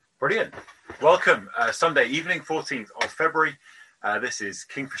Brilliant. Welcome. Sunday evening, 14th of February. This is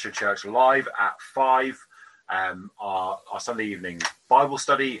Kingfisher Church live at 5. Our Sunday evening Bible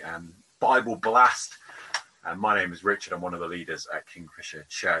study and Bible blast. My name is Richard. I'm one of the leaders at Kingfisher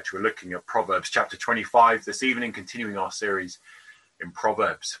Church. We're looking at Proverbs chapter 25 this evening, continuing our series in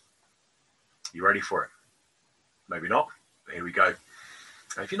Proverbs. You ready for it? Maybe not. But here we go.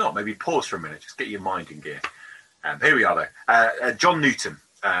 If you're not, maybe pause for a minute. Just get your mind in gear. Here we are though. John Newton.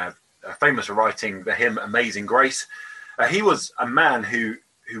 Famous for writing the hymn Amazing Grace. He was a man who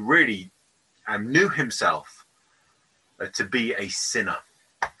really knew himself to be a sinner.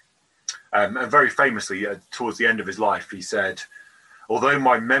 And very famously, towards the end of his life, he said, "Although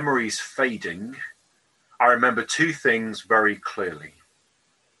my memory's fading, I remember two things very clearly.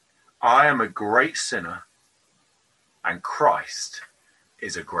 I am a great sinner, and Christ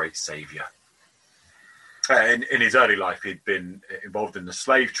is a great saviour." In his early life, he'd been involved in the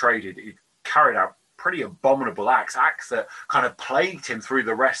slave trade. He'd carried out pretty abominable acts that kind of plagued him through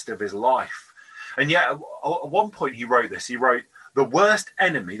the rest of his life. And yet, at one point he wrote this. He wrote, "The worst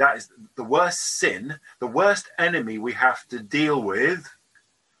enemy, that is the worst sin, the worst enemy we have to deal with."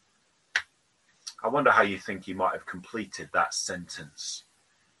 I wonder how you think he might have completed that sentence.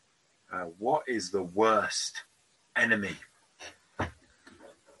 What is the worst enemy?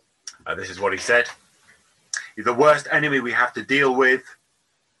 This is what he said. The worst enemy we have to deal with: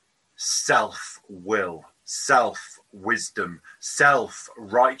 self-will, self-wisdom,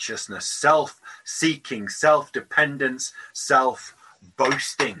 self-righteousness, self-seeking, self-dependence,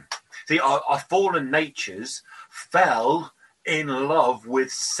 self-boasting. See, our fallen natures fell in love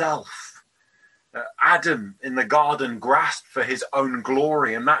with self. Adam in the garden grasped for his own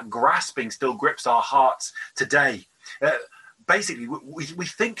glory, and that grasping still grips our hearts today. Basically, we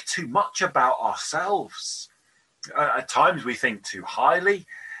think too much about ourselves. At times we think too highly,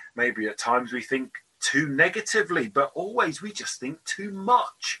 maybe at times we think too negatively, but always we just think too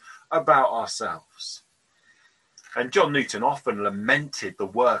much about ourselves. And John Newton often lamented the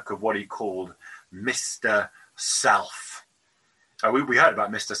work of what he called Mr. Self. We heard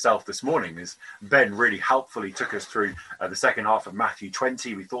about Mr. Self this morning as Ben really helpfully took us through the second half of Matthew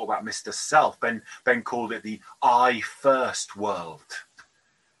 20. We thought about Mr. Self. Ben called it the I first world.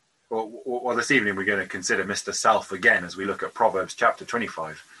 Well, this evening we're going to consider Mr. Self again as we look at Proverbs chapter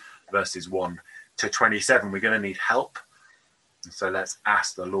 25, verses 1 to 27. We're going to need help. And so let's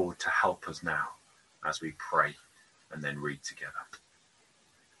ask the Lord to help us now as we pray and then read together.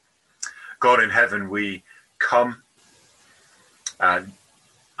 God in heaven, we come,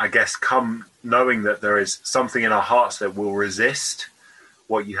 come knowing that there is something in our hearts that will resist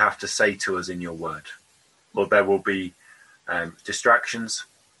what you have to say to us in your word. Lord, there will be distractions.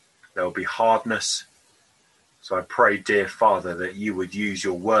 There will be hardness. So I pray, dear Father, that you would use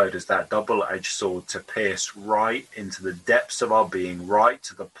your word as that double-edged sword to pierce right into the depths of our being, right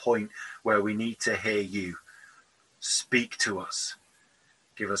to the point where we need to hear you. Speak to us.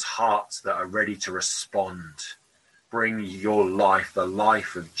 Give us hearts that are ready to respond. Bring your life, the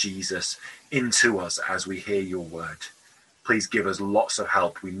life of Jesus, into us as we hear your word. Please give us lots of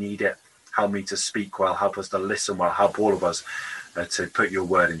help. We need it. Help me to speak well. Help us to listen well. Help all of us to put your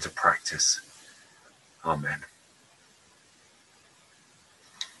word into practice. Amen.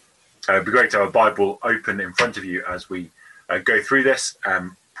 It'd be great to have a Bible open in front of you as we go through this.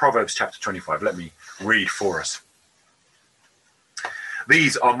 Proverbs chapter 25. Let me read for us.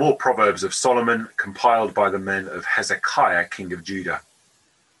 These are more Proverbs of Solomon, compiled by the men of Hezekiah, king of Judah.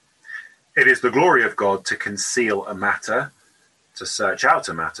 It is the glory of God to conceal a matter. To search out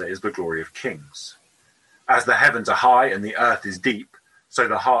a matter is the glory of kings. As the heavens are high and the earth is deep, so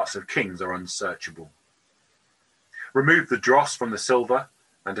the hearts of kings are unsearchable. Remove the dross from the silver,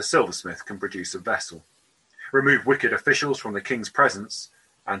 and a silversmith can produce a vessel. Remove wicked officials from the king's presence,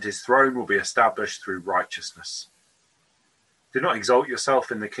 and his throne will be established through righteousness. Do not exalt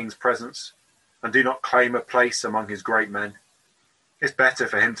yourself in the king's presence, and do not claim a place among his great men. It's better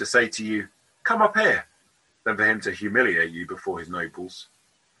for him to say to you, "Come up here," than for him to humiliate you before his nobles.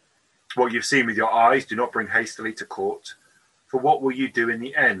 What you've seen with your eyes, do not bring hastily to court, for what will you do in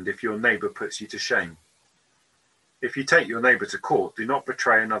the end if your neighbour puts you to shame? If you take your neighbour to court, do not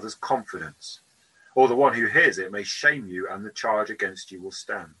betray another's confidence, or the one who hears it may shame you and the charge against you will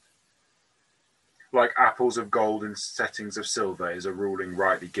stand. Like apples of gold in settings of silver is a ruling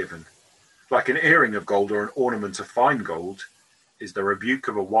rightly given. Like an earring of gold or an ornament of fine gold is the rebuke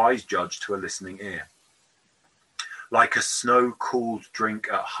of a wise judge to a listening ear. Like a snow-cooled drink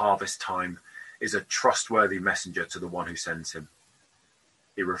at harvest time is a trustworthy messenger to the one who sends him.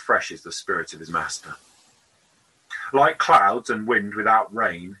 He refreshes the spirit of his master. Like clouds and wind without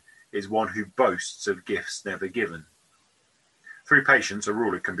rain is one who boasts of gifts never given. Through patience, a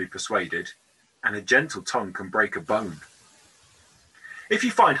ruler can be persuaded, and a gentle tongue can break a bone. If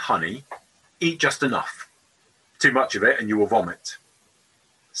you find honey, eat just enough. Too much of it and you will vomit.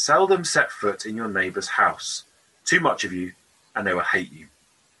 Seldom set foot in your neighbour's house. Too much of you and they will hate you.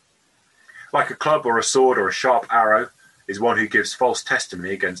 Like a club or a sword or a sharp arrow is one who gives false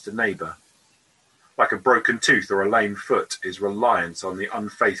testimony against a neighbour. Like a broken tooth or a lame foot is reliance on the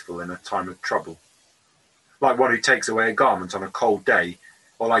unfaithful in a time of trouble. Like one who takes away a garment on a cold day,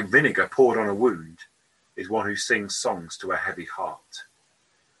 or like vinegar poured on a wound, is one who sings songs to a heavy heart.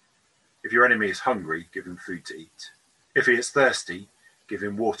 If your enemy is hungry, give him food to eat. If he is thirsty, give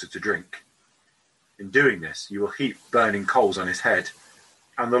him water to drink. In doing this, you will heap burning coals on his head,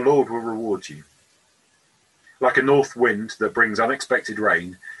 and the Lord will reward you. Like a north wind that brings unexpected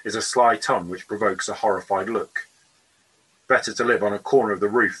rain is a sly tongue which provokes a horrified look. Better to live on a corner of the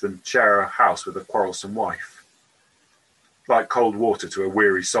roof than share a house with a quarrelsome wife. Like cold water to a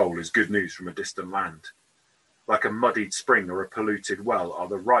weary soul is good news from a distant land. Like a muddied spring or a polluted well are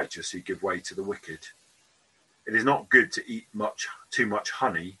the righteous who give way to the wicked. It is not good to eat too much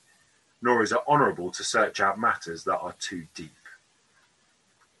honey, nor is it honourable to search out matters that are too deep.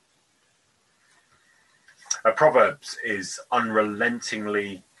 Proverbs is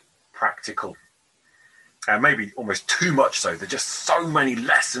unrelentingly practical, and maybe almost too much so. There's just so many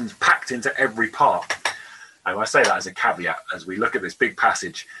lessons packed into every part. And I say that as a caveat, as we look at this big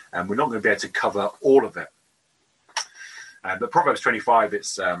passage, and we're not going to be able to cover all of it. But Proverbs 25, it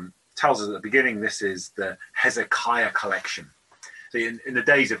tells us at the beginning, this is the Hezekiah collection. So in the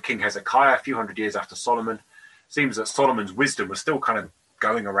days of King Hezekiah, a few hundred years after Solomon, it seems that Solomon's wisdom was still kind of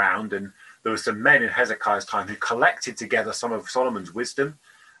going around, and there were some men in Hezekiah's time who collected together some of Solomon's wisdom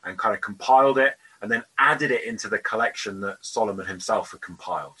and kind of compiled it and then added it into the collection that Solomon himself had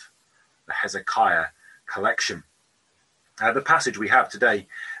compiled, the Hezekiah collection. The passage we have today,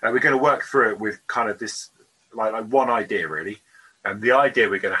 we're going to work through it with kind of this, like one idea really. And the idea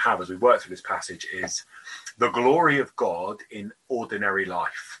we're going to have as we work through this passage is the glory of God in ordinary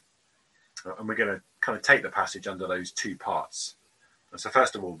life. And we're going to kind of take the passage under those two parts. And so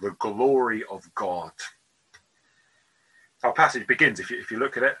first of all, the glory of God. Our passage begins, if you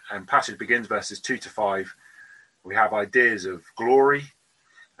look at it, and passage begins verses 2 to 5. We have ideas of glory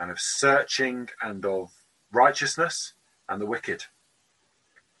and of searching and of righteousness and the wicked.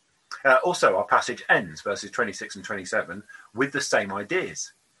 Also, our passage ends, verses 26 and 27, with the same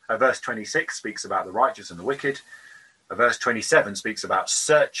ideas. Verse 26 speaks about the righteous and the wicked. Verse 27 speaks about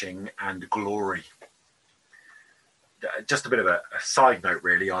searching and glory. Just a bit of a side note,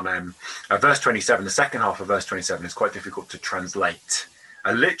 really, on verse 27. The second half of verse 27 is quite difficult to translate.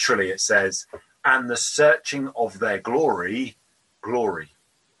 Literally, it says, and the searching of their glory, glory.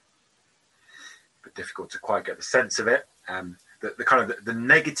 But difficult to quite get the sense of it. The kind of the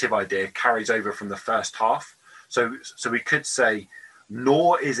negative idea carries over from the first half. So we could say,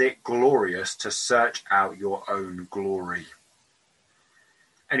 nor is it glorious to search out your own glory.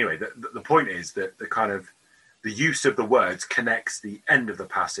 Anyway, the point is that the use of the words connects the end of the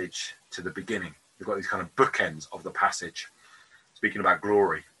passage to the beginning. We've got these kind of bookends of the passage, speaking about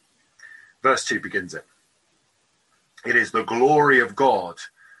glory. Verse 2 begins it. It is the glory of God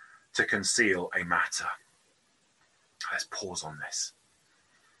to conceal a matter. Let's pause on this.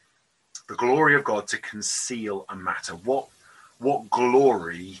 The glory of God to conceal a matter. What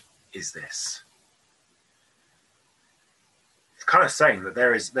glory is this? It's kind of saying that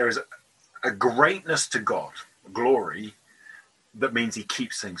there is a greatness to God, glory, that means he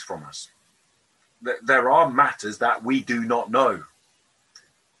keeps things from us. There are matters that we do not know,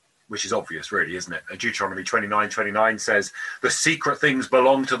 which is obvious, really, isn't it? Deuteronomy 29:29 says, the secret things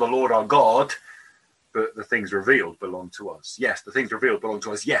belong to the Lord our God, but the things revealed belong to us. Yes, the things revealed belong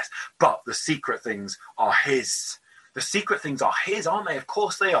to us, yes, but the secret things are his. The secret things are his, aren't they? Of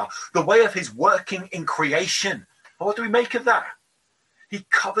course they are. The way of his working in creation. And what do we make of that? He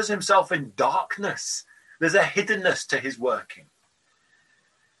covers himself in darkness. There's a hiddenness to his working.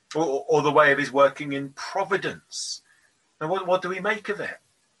 Or the way of his working in providence. And what do we make of it?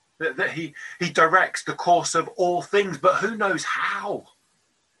 That he directs the course of all things, but who knows how?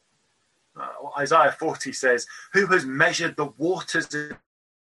 Isaiah 40 says, who has measured the waters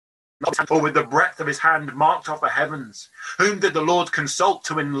or with the breadth of his hand marked off the heavens? Whom did the Lord consult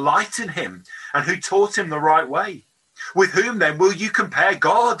to enlighten him, and who taught him the right way? With whom then will you compare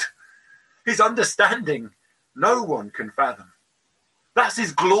God? His understanding no one can fathom. That's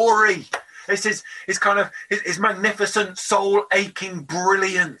his glory. It's his kind of his magnificent soul-aching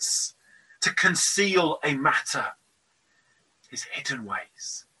brilliance to conceal a matter. His hidden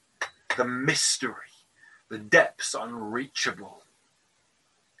ways. the mystery, the depths unreachable.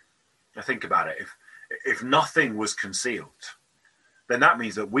 Now think about it. If nothing was concealed, then that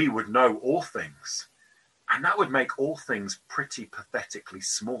means that we would know all things. And that would make all things pretty pathetically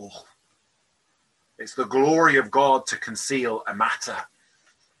small. It's the glory of God to conceal a matter.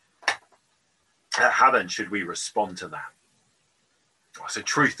 How then should we respond to that? Well, it's a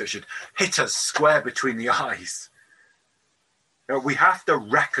truth that should hit us square between the eyes. We have to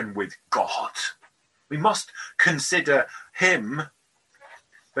reckon with God. We must consider him,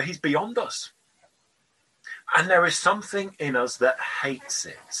 but he's beyond us. And there is something in us that hates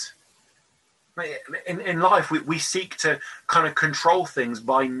it. In life, we seek to kind of control things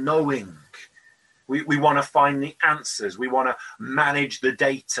by knowing. We want to find the answers. We want to manage the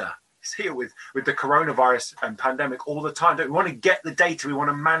data. It's here with the coronavirus and pandemic all the time. We want to get the data. We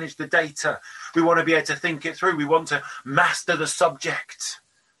want to manage the data. We want to be able to think it through. We want to master the subject.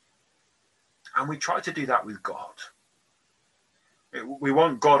 And we try to do that with God. We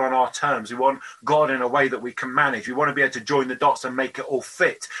want God on our terms. We want God in a way that we can manage. We want to be able to join the dots and make it all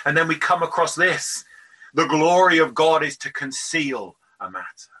fit. And then we come across this. The glory of God is to conceal a matter.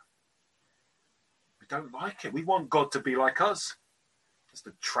 We don't like it. We want God to be like us. It's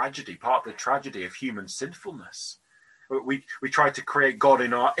the tragedy, part of the tragedy of human sinfulness. We try to create God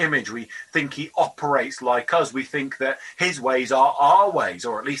in our image. We think he operates like us. We think that his ways are our ways,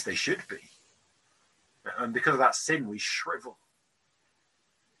 or at least they should be. And because of that sin, we shrivel.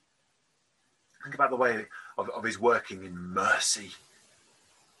 Think about the way of his working in mercy.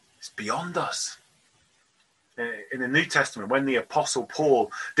 It's beyond us. In the New Testament, when the Apostle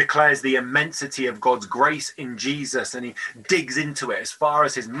Paul declares the immensity of God's grace in Jesus, and he digs into it as far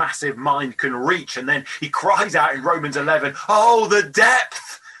as his massive mind can reach, and then he cries out in Romans 11, oh, the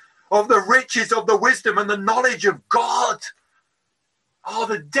depth of the riches of the wisdom and the knowledge of God. Oh,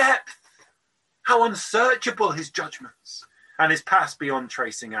 the depth. How unsearchable his judgments and his past beyond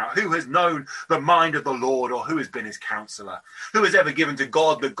tracing out. Who has known the mind of the Lord, or who has been his counselor? Who has ever given to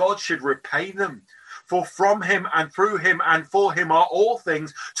God that God should repay them? For from him and through him and for him are all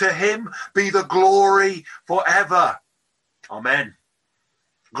things. To him be the glory forever. Amen.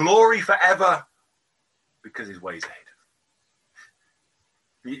 Glory forever, because his ways ahead.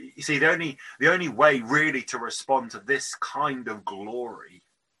 You see, the only way really to respond to this kind of glory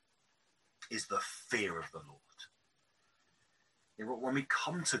is the fear of the Lord. When we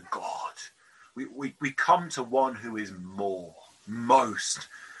come to God, we come to one who is more, most,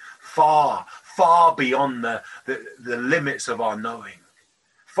 far, far beyond the limits of our knowing,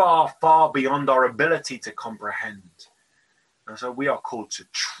 far, far beyond our ability to comprehend. And so we are called to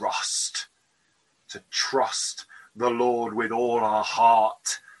trust the Lord with all our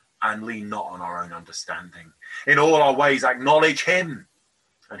heart and lean not on our own understanding. In all our ways, acknowledge him,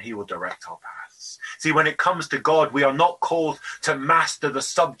 and he will direct our paths. See, when it comes to God, we are not called to master the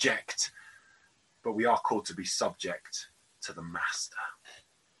subject, but we are called to be subject to the master.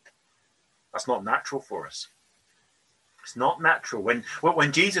 That's not natural for us. It's not natural.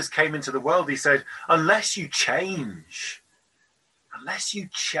 When Jesus came into the world, he said, unless you change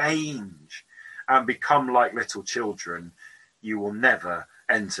and become like little children, you will never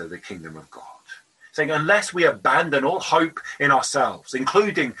enter the kingdom of God. Saying, unless we abandon all hope in ourselves,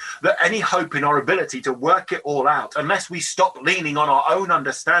 including any hope in our ability to work it all out, unless we stop leaning on our own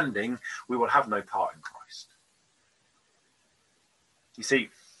understanding, we will have no part in Christ. You see,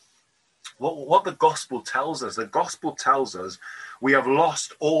 what the gospel tells us we have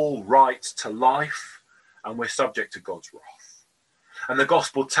lost all right to life and we're subject to God's wrath. And the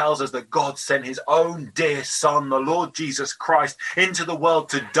gospel tells us that God sent his own dear son, the Lord Jesus Christ, into the world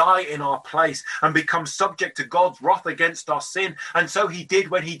to die in our place and become subject to God's wrath against our sin. And so he did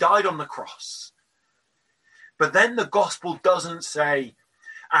when he died on the cross. But then the gospel doesn't say,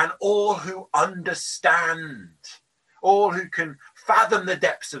 and all who understand, all who can fathom the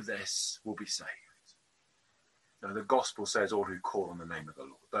depths of this will be saved. No, the gospel says all who call on the name of the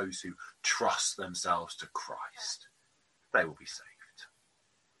Lord, those who trust themselves to Christ, they will be saved.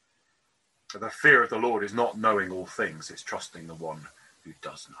 The fear of the Lord is not knowing all things, it's trusting the one who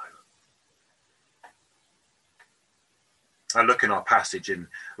does know. I look in our passage in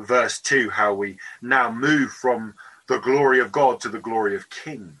verse 2 how we now move from the glory of God to the glory of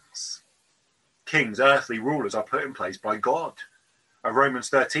kings. Kings, earthly rulers, are put in place by God. Romans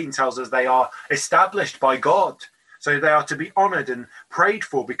 13 tells us they are established by God, so they are to be honoured and prayed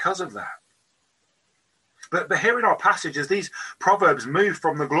for because of that. But here in our passage, as these proverbs move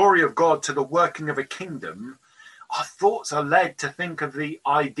from the glory of God to the working of a kingdom, our thoughts are led to think of the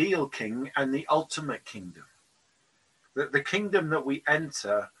ideal king and the ultimate kingdom. The kingdom that we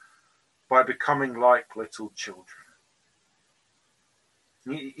enter by becoming like little children.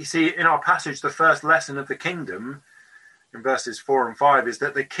 You see, in our passage, the first lesson of the kingdom in verses 4 and 5 is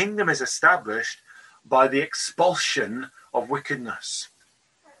that the kingdom is established by the expulsion of wickedness.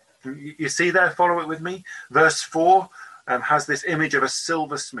 You see there, follow it with me. Verse 4 has this image of a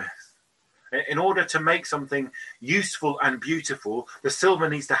silversmith. In order to make something useful and beautiful, the silver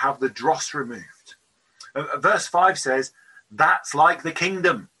needs to have the dross removed. Verse 5 says, that's like the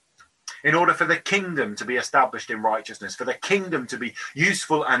kingdom. In order for the kingdom to be established in righteousness, for the kingdom to be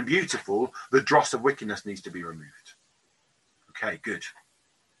useful and beautiful, the dross of wickedness needs to be removed. Okay, good.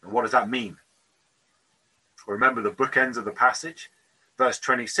 And what does that mean? Well, remember the bookends of the passage. Verse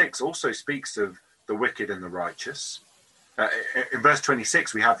 26 also speaks of the wicked and the righteous. In verse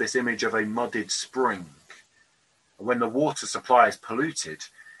 26, we have this image of a mudded spring. When the water supply is polluted,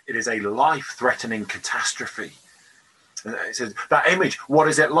 it is a life-threatening catastrophe. It says, that image, what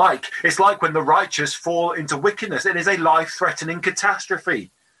is it like? It's like when the righteous fall into wickedness. It is a life-threatening catastrophe.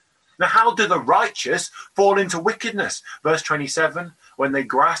 Now, how do the righteous fall into wickedness? Verse 27, when they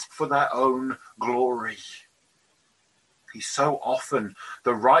grasp for their own glory. So often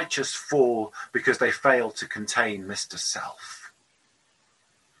the righteous fall because they fail to contain Mr. Self.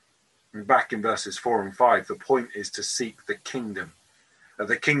 And back in verses 4 and 5, the point is to seek the kingdom.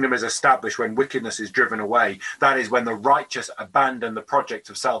 The kingdom is established when wickedness is driven away. That is when the righteous abandon the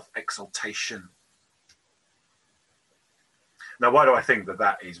project of self-exaltation. Now, why do I think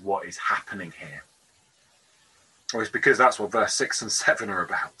that is what is happening here? Well, it's because that's what verse 6 and 7 are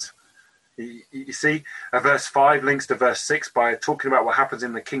about. You see, verse 5 links to verse 6 by talking about what happens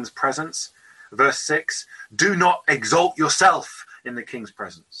in the king's presence. Verse 6, do not exalt yourself in the king's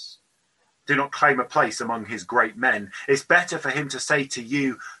presence. Do not claim a place among his great men. It's better for him to say to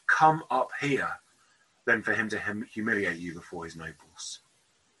you, come up here, than for him to humiliate you before his nobles.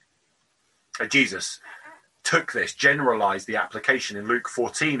 Jesus took this, generalized the application in Luke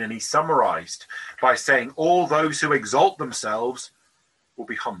 14, and he summarized by saying, all those who exalt themselves will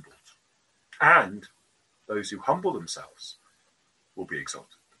be humbled, and those who humble themselves will be exalted.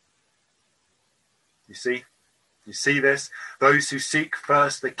 You see this? Those who seek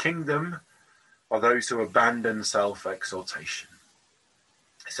first the kingdom are those who abandon self-exaltation.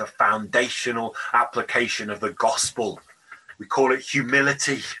 It's a foundational application of the gospel. We call it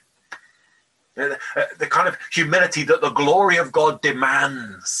humility. The kind of humility that the glory of God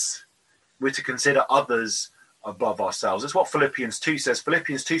demands. We're to consider others above ourselves. That's what Philippians 2 says.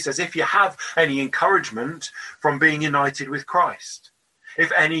 Philippians 2 says, if you have any encouragement from being united with Christ,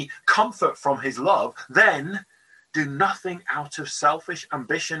 if any comfort from his love, then do nothing out of selfish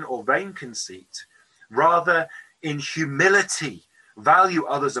ambition or vain conceit. Rather, in humility, value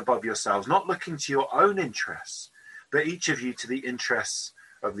others above yourselves, not looking to your own interests, but each of you to the interests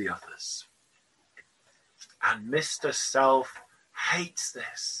of the others. And Mr. Self hates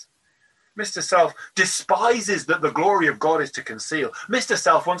this. Mr. Self despises that the glory of God is to conceal. Mr.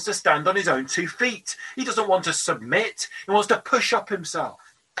 Self wants to stand on his own 2 feet. He doesn't want to submit. He wants to push up himself.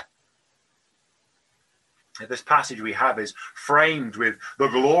 This passage we have is framed with the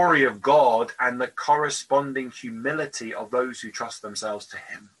glory of God and the corresponding humility of those who trust themselves to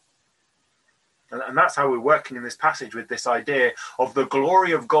him. And that's how we're working in this passage with this idea of the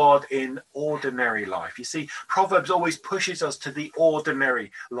glory of God in ordinary life. You see, Proverbs always pushes us to the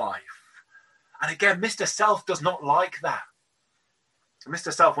ordinary life. And again, Mr. Self does not like that.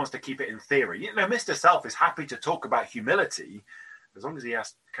 Mr. Self wants to keep it in theory. You know, Mr. Self is happy to talk about humility as long as he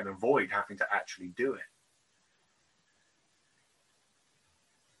can avoid having to actually do it.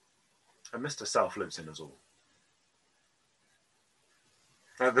 And Mr. Self lives in us all.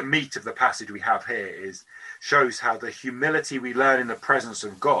 Now, the meat of the passage we have here shows how the humility we learn in the presence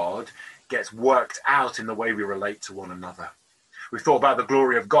of God gets worked out in the way we relate to one another. We've thought about the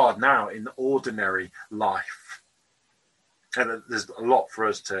glory of God now in ordinary life. And there's a lot for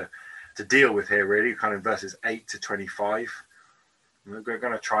us to deal with here, really, kind of verses 8 to 25. We're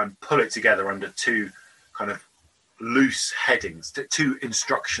going to try and pull it together under 2 kind of loose headings, 2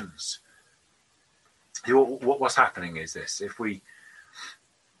 instructions. What's happening is this: if we're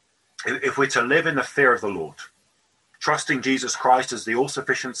to live in the fear of the Lord, trusting Jesus Christ as the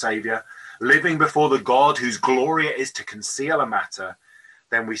all-sufficient Saviour, living before the God whose glory it is to conceal a matter,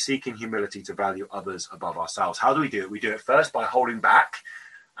 then we seek in humility to value others above ourselves. How do we do it? We do it first by holding back,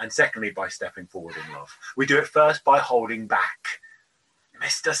 and secondly by stepping forward in love. We do it first by holding back.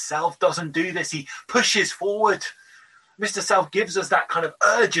 Mr. Self doesn't do this. He pushes forward. Mr. Self gives us that kind of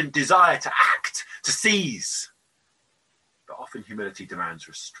urgent desire to act, to seize. But often humility demands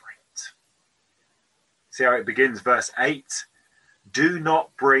restraint. See how it begins, verse 8. Do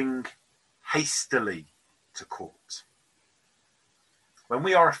not bring hastily to court. When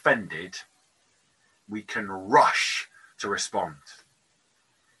we are offended, we can rush to respond.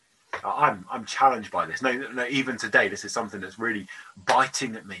 I'm challenged by this. No, even today, this is something that's really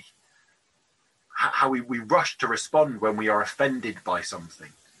biting at me. How we rush to respond when we are offended by something.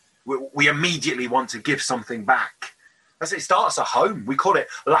 We immediately want to give something back. As it starts at home, we call it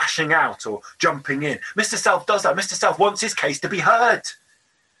lashing out or jumping in. Mr. Self does that. Mr. Self wants his case to be heard.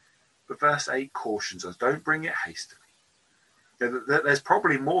 But verse 8 cautions us, don't bring it hastily. There's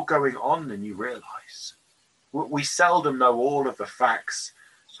probably more going on than you realise. We seldom know all of the facts,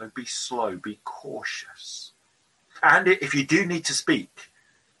 so be slow, be cautious. And if you do need to speak,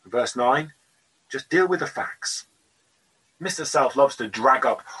 verse 9, just deal with the facts. Mr. Self loves to drag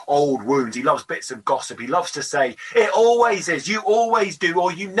up old wounds. He loves bits of gossip. He loves to say, it always is, you always do,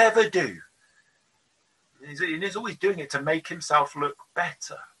 or you never do. He's always doing it to make himself look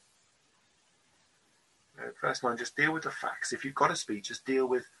better. Verse 9, just deal with the facts. If you've got to speak, just deal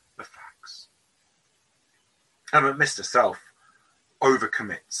with the facts. And Mr. Self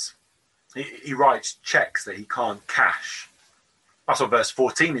overcommits. He writes checks that he can't cash. That's what verse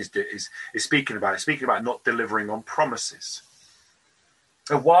 14 is speaking about. It's speaking about not delivering on promises.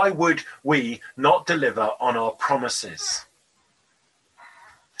 And why would we not deliver on our promises?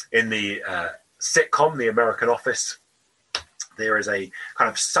 In the sitcom, The American Office, there is a kind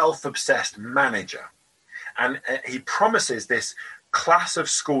of self-obsessed manager. And he promises this class of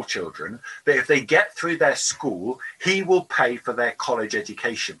school children that if they get through their school, he will pay for their college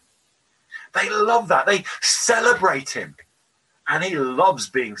education. They love that. They celebrate him. And he loves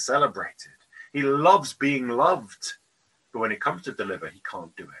being celebrated. He loves being loved. But when it comes to deliver, he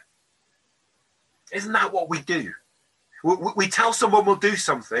can't do it. Isn't that what we do? We tell someone we'll do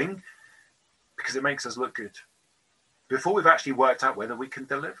something because it makes us look good, before we've actually worked out whether we can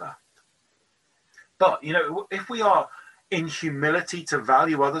deliver. But, if we are in humility to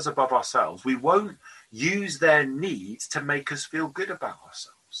value others above ourselves, we won't use their needs to make us feel good about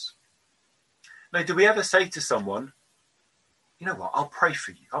ourselves. Now, do we ever say to someone, you know what, I'll pray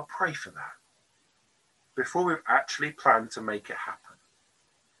for you. I'll pray for that. Before we've actually planned to make it happen.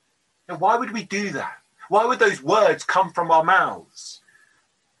 Now, why would we do that? Why would those words come from our mouths?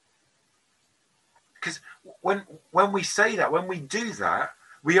 Because when we say that, when we do that,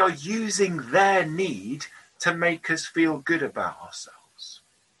 we are using their need to make us feel good about ourselves.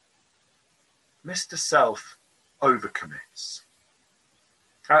 Mr. Self overcommits.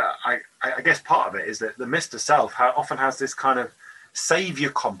 I guess part of it is that the Mr. Self often has this kind of saviour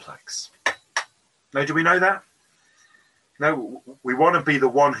complex. Now, do we know that? No, we want to be the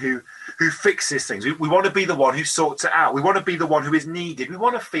one who fixes things. We want to be the one who sorts it out. We want to be the one who is needed. We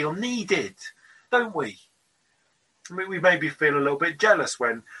want to feel needed, don't we? We maybe feel a little bit jealous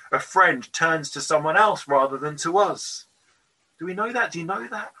when a friend turns to someone else rather than to us. Do we know that? Do you know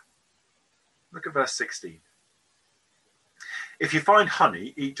that? Look at verse 16. If you find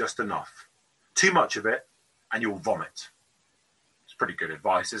honey, eat just enough. Too much of it, and you'll vomit. It's pretty good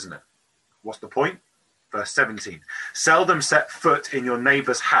advice, isn't it? What's the point? Verse 17. Seldom set foot in your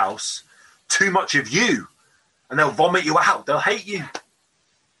neighbour's house. Too much of you, and they'll vomit you out. They'll hate you.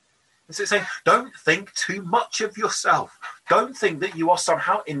 It's saying, don't think too much of yourself. Don't think that you are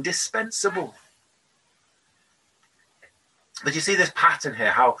somehow indispensable. But you see this pattern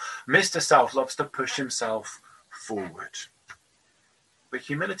here, how Mr. Self loves to push himself forward. But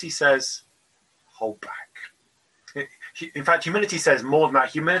humility says, hold back. In fact, humility says more than that.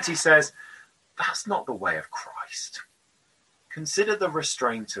 Humility says, that's not the way of Christ. Consider the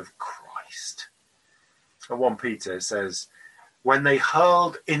restraint of Christ. In 1 Peter it says, when they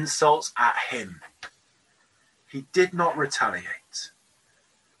hurled insults at him, he did not retaliate.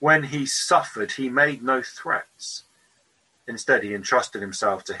 When he suffered, he made no threats. Instead, he entrusted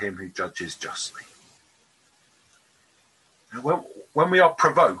himself to him who judges justly. When we are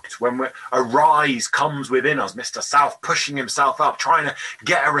provoked, when a rise comes within us, Mr. Self pushing himself up, trying to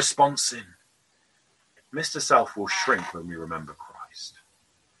get a response in, Mr. Self will shrink when we remember Christ.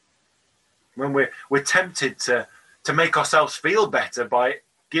 When we're tempted to make ourselves feel better by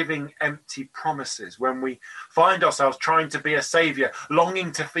giving empty promises, when we find ourselves trying to be a saviour,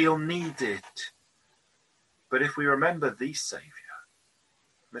 longing to feel needed. But if we remember the saviour,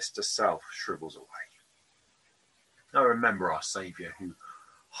 Mr. Self shrivels away. Now remember our saviour who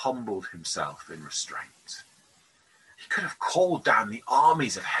humbled himself in restraint. He could have called down the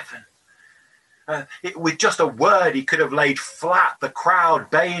armies of heaven. With just a word, he could have laid flat the crowd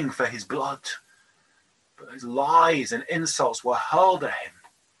baying for his blood. But those lies and insults were hurled at him.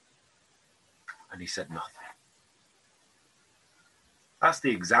 And he said nothing. That's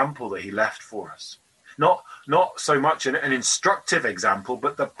the example that he left for us. Not so much an instructive example,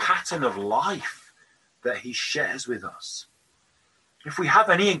 but the pattern of life that he shares with us. If we have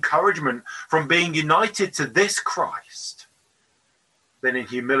any encouragement from being united to this Christ, then in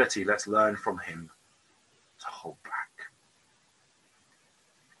humility, let's learn from him to hold back.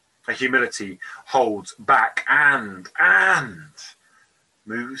 A humility holds back and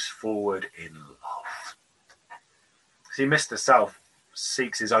moves forward in love. See, Mr. Self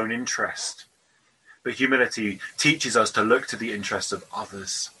seeks his own interest, but humility teaches us to look to the interests of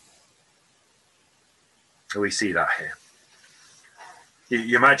others. We see that here.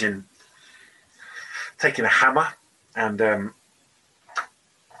 You imagine taking a hammer and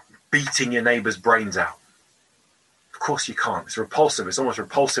beating your neighbour's brains out. Of course you can't. It's repulsive. It's almost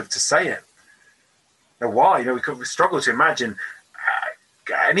repulsive to say it. Now, why? We struggle to imagine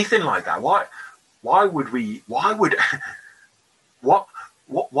anything like that. Why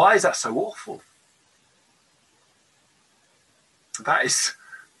is that so awful? That is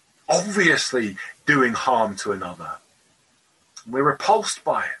obviously doing harm to another. We're repulsed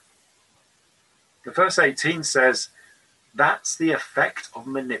by it. The verse 18 says, that's the effect of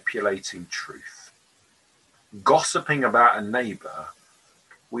manipulating truth. Gossiping about a neighbour,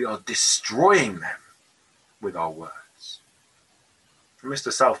 we are destroying them with our words. And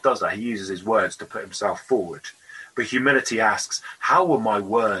Mr. Self does that. He uses his words to put himself forward. But humility asks, how will my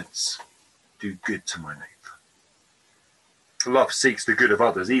words do good to my neighbour? Love seeks the good of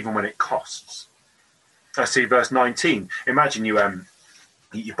others, even when it costs. I see verse 19. Imagine you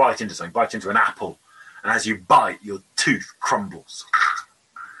bite into something, bite into an apple, and as you bite, your tooth crumbles.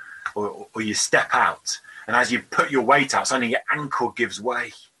 Or you step out, and as you put your weight out, suddenly your ankle gives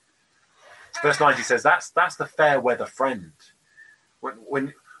way. Verse 19 says that's the fair weather friend.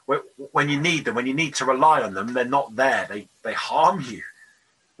 When you need them, when you need to rely on them, they're not there. They harm you.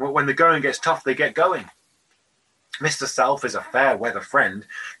 When the going gets tough, they get going. Mr. Self is a fair weather friend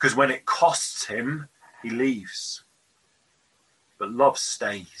because when it costs him, he leaves. But love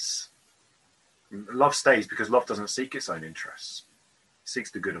stays. Love stays because love doesn't seek its own interests. It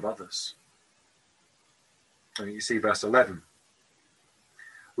seeks the good of others. And you see verse 11.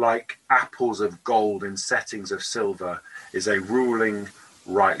 Like apples of gold in settings of silver is a ruling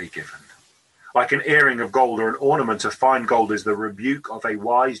rightly given. Like an earring of gold or an ornament of fine gold is the rebuke of a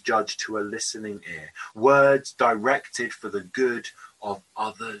wise judge to a listening ear. Words directed for the good of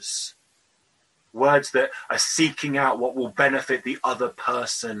others. Words that are seeking out what will benefit the other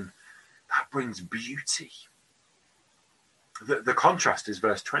person. That brings beauty. The contrast is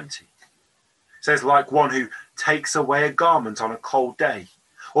verse 20. It says, like one who takes away a garment on a cold day,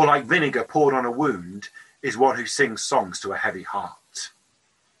 or like vinegar poured on a wound, is one who sings songs to a heavy heart.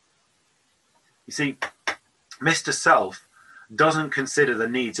 You see, Mr. Self doesn't consider the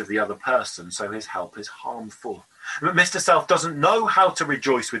needs of the other person, so his help is harmful. But Mr. Self doesn't know how to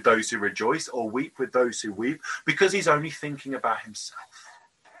rejoice with those who rejoice or weep with those who weep because he's only thinking about himself.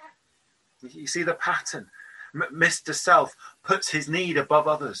 You see the pattern. Mr. Self puts his need above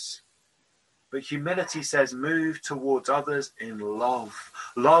others. But humility says move towards others in love.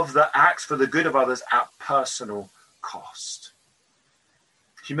 Love that acts for the good of others at personal cost.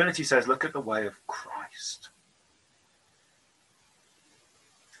 Humility says look at the way of Christ.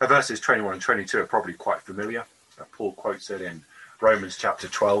 Verses 21 and 22 are probably quite familiar. Paul quotes it in Romans chapter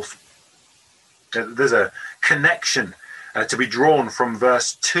 12. There's a connection to be drawn from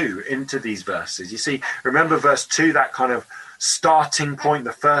verse 2 into these verses. You see, remember verse 2, that kind of starting point,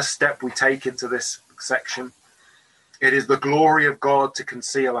 the first step we take into this section? It is the glory of God to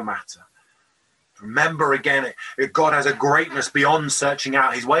conceal a matter. Remember again, God has a greatness beyond searching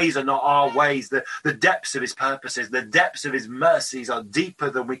out. His ways are not our ways. The depths of his purposes, the depths of his mercies are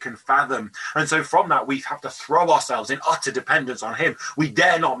deeper than we can fathom. And so from that, we have to throw ourselves in utter dependence on him. We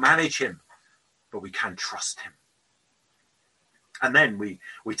dare not manage him, but we can trust him. And then we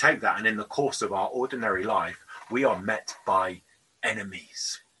take that, and in the course of our ordinary life, we are met by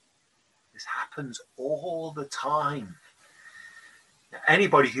enemies. This happens all the time.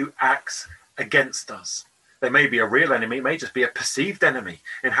 Anybody who acts against us, they may be a real enemy, it may just be a perceived enemy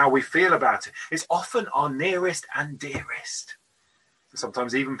in how we feel about it. It's often our nearest and dearest.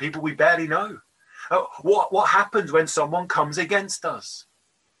 Sometimes even people we barely know. What happens when someone comes against us?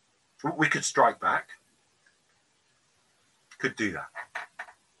 We could strike back. Could do that.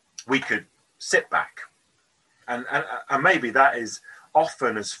 We could sit back. And maybe that is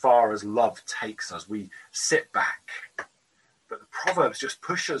often as far as love takes us. We sit back. But the Proverbs just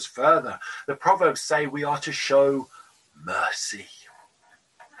push us further. The Proverbs say we are to show mercy.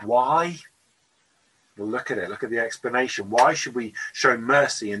 Why? Well, look at it. Look at the explanation. Why should we show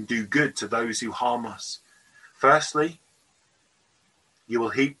mercy and do good to those who harm us? Firstly, you will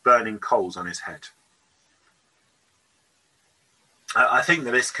heap burning coals on his head. I think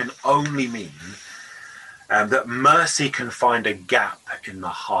that this can only mean that mercy can find a gap in the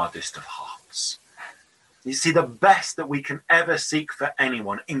hardest of hearts. You see, the best that we can ever seek for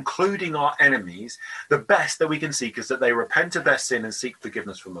anyone, including our enemies, the best that we can seek is that they repent of their sin and seek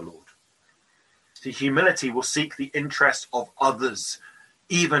forgiveness from the Lord. See, humility will seek the interest of others,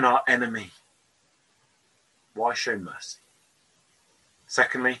 even our enemy. Why show mercy?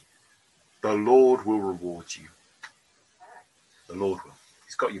 Secondly, the Lord will reward you. The Lord will.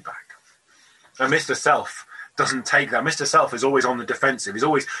 He's got you back. And Mr. Self doesn't take that. Mr. Self is always on the defensive. He's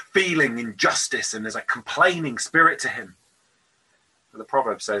always feeling injustice, and there's a complaining spirit to him. But the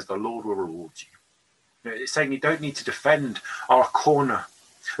proverb says the Lord will reward you. It's saying you don't need to defend our corner.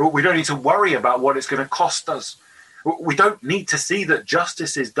 We don't need to worry about what it's going to cost us. We don't need to see that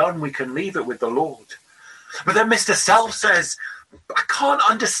justice is done. We can leave it with the Lord. But then Mr. Self says, I can't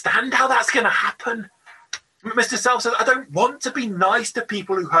understand how that's going to happen. Mr. Self says, I don't want to be nice to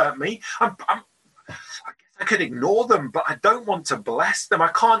people who hurt me. I guess I could ignore them, but I don't want to bless them. I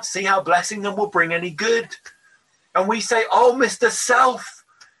can't see how blessing them will bring any good. And we say, oh, Mr. Self,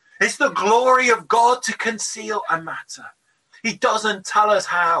 it's the glory of God to conceal a matter. He doesn't tell us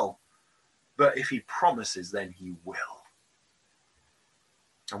how, but if he promises, then he will.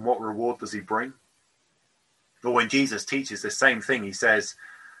 And what reward does he bring? Well, when Jesus teaches the same thing, he says,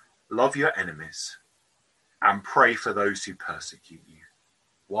 love your enemies and pray for those who persecute you.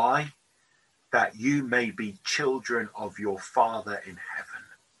 Why? That you may be children of your Father in heaven.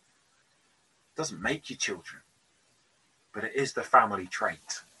 It doesn't make you children, but it is the family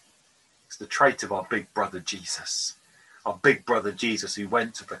trait. It's the trait of our big brother Jesus. Our big brother Jesus, who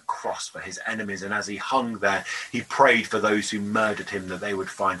went to the cross for his enemies, and as he hung there, he prayed for those who murdered him that they would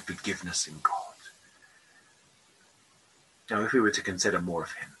find forgiveness in God. Now, if we were to consider more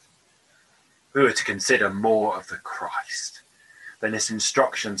of him, if we were to consider more of the Christ, then this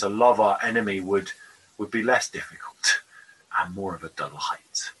instruction to love our enemy would be less difficult and more of a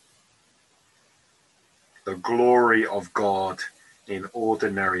delight. The glory of God in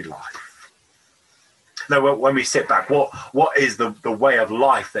ordinary life. Now, when we sit back, what is the way of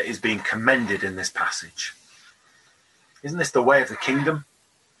life that is being commended in this passage? Isn't this the way of the kingdom?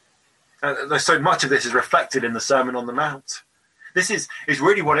 So much of this is reflected in the Sermon on the Mount. This is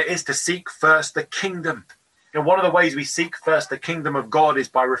really what it is to seek first the kingdom. And one of the ways we seek first the kingdom of God is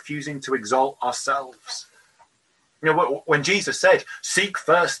by refusing to exalt ourselves. When Jesus said, seek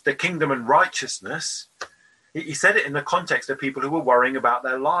first the kingdom and righteousness, he said it in the context of people who were worrying about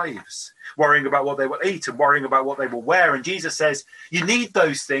their lives, worrying about what they will eat and worrying about what they will wear. And Jesus says, you need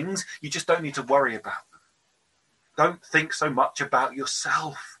those things, you just don't need to worry about them. Don't think so much about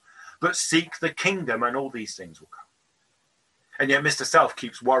yourself, but seek the kingdom and all these things will come. And yet Mr. Self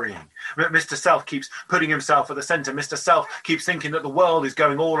keeps worrying. Mr. Self keeps putting himself at the center. Mr. Self keeps thinking that the world is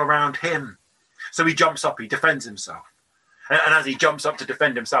going all around him. So he jumps up, he defends himself. And as he jumps up to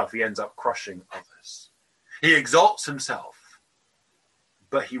defend himself, he ends up crushing others. He exalts himself,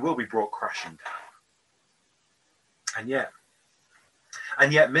 but he will be brought crashing down.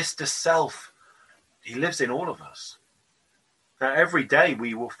 And yet Mr. Self, he lives in all of us. Now, every day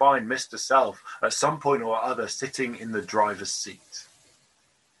we will find Mr. Self at some point or other sitting in the driver's seat.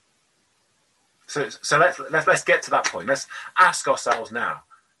 So let's get to that point. Let's ask ourselves now,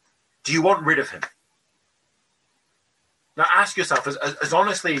 do you want rid of him? Now ask yourself as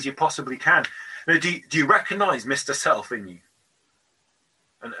honestly as you possibly can, do you recognize Mr. Self in you?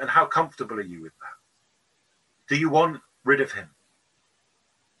 And how comfortable are you with that? Do you want rid of him?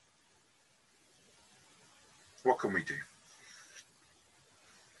 What can we do?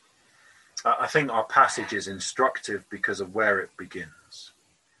 I think our passage is instructive because of where it begins.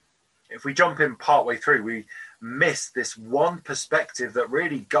 If we jump in partway through, we miss this one perspective that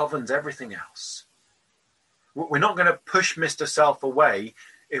really governs everything else. We're not going to push Mr. Self away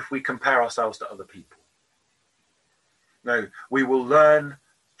if we compare ourselves to other people. No, we will learn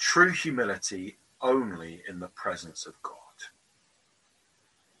true humility only in the presence of God.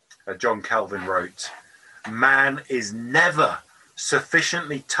 John Calvin wrote, man is never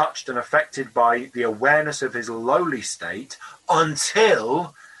sufficiently touched and affected by the awareness of his lowly state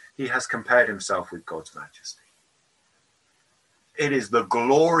until he has compared himself with God's majesty. It is the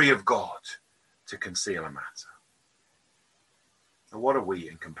glory of God to conceal a matter. And what are we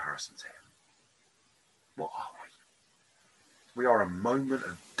in comparison to him? What are we? We are a moment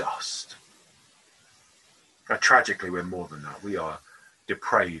of dust. Now, tragically, we're more than that. We are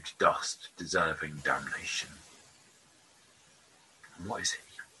depraved dust, deserving damnation. And what is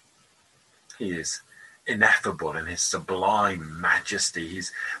he? He is ineffable in his sublime majesty.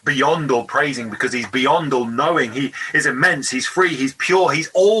 He's beyond all praising because he's beyond all knowing. He is immense, he's free, he's pure,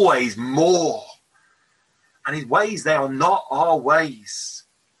 he's always more. And his ways, they are not our ways.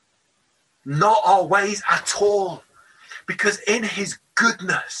 Not our ways at all. Because in his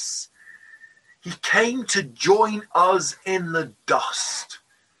goodness, he came to join us in the dust.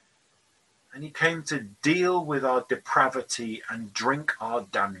 And he came to deal with our depravity and drink our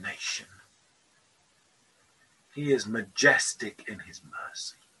damnation. He is majestic in his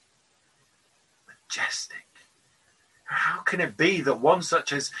mercy. Majestic. How can it be that one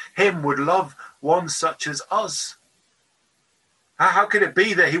such as him would love one such as us? How could it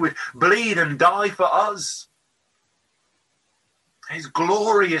be that he would bleed and die for us? His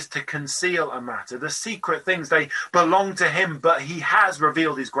glory is to conceal a matter. The secret things, they belong to him, but he has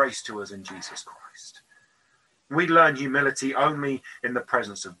revealed his grace to us in Jesus Christ. We learn humility only in the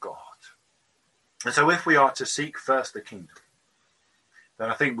presence of God. And so if we are to seek first the kingdom, then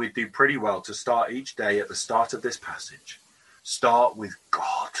I think we'd do pretty well to start each day at the start of this passage. Start with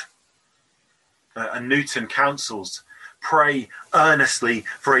God. And Newton counsels, pray earnestly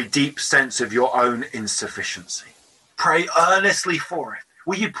for a deep sense of your own insufficiency. Pray earnestly for it.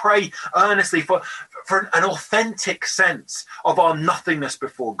 Will you pray earnestly for an authentic sense of our nothingness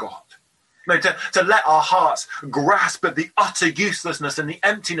before God? No, to let our hearts grasp at the utter uselessness and the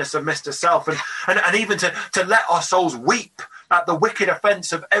emptiness of Mr. Self, and even to let our souls weep at the wicked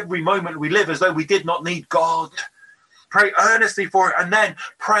offence of every moment we live as though we did not need God. Pray earnestly for it, and then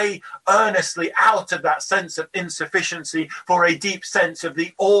pray earnestly out of that sense of insufficiency for a deep sense of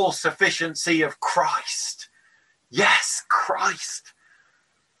the all-sufficiency of Christ. Yes, Christ.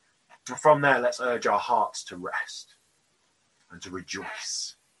 And from there, let's urge our hearts to rest and to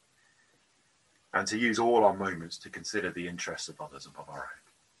rejoice and to use all our moments to consider the interests of others above our own.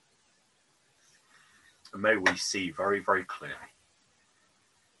 And may we see very, very clearly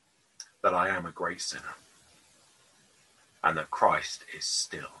that I am a great sinner and that Christ is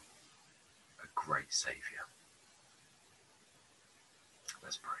still a great Saviour.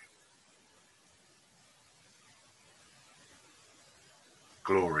 Let's pray.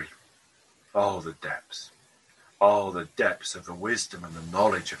 Glory. Oh, the depths. Oh, the depths of the wisdom and the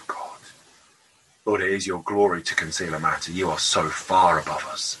knowledge of God. Lord, it is your glory to conceal a matter. You are so far above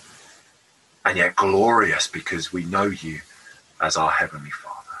us, and yet glorious because we know you as our Heavenly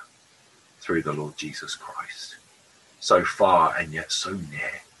Father through the Lord Jesus Christ. So far and yet so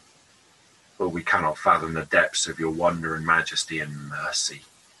near. Lord, we cannot fathom the depths of your wonder and majesty and mercy.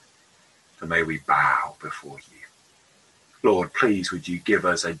 So may we bow before you. Lord, please would you give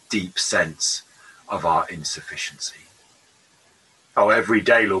us a deep sense of our insufficiency. Oh, every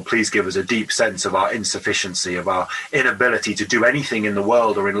day, Lord, please give us a deep sense of our insufficiency, of our inability to do anything in the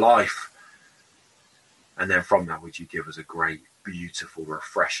world or in life. And then from that, would you give us a great, beautiful,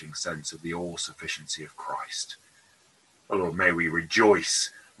 refreshing sense of the all-sufficiency of Christ. Oh, Lord, may we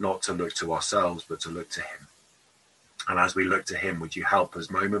rejoice not to look to ourselves, but to look to him. And as we look to him, would you help us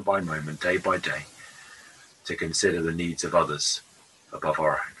moment by moment, day by day, to consider the needs of others above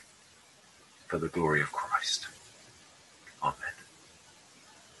our own, for the glory of Christ. Amen.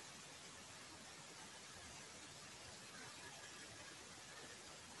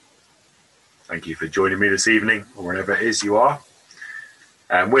 Thank you for joining me this evening, or wherever it is you are.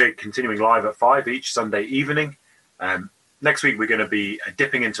 We're continuing live at 5 each Sunday evening. Next week, we're going to be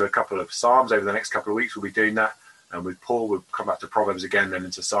dipping into a couple of Psalms. Over the next couple of weeks, we'll be doing that. And with Paul, we'll come back to Proverbs again, then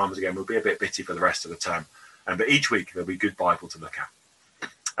into Psalms again. We'll be a bit bitty for the rest of the term. But each week, there'll be good Bible to look at.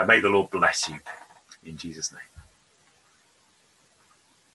 And may the Lord bless you in Jesus' name.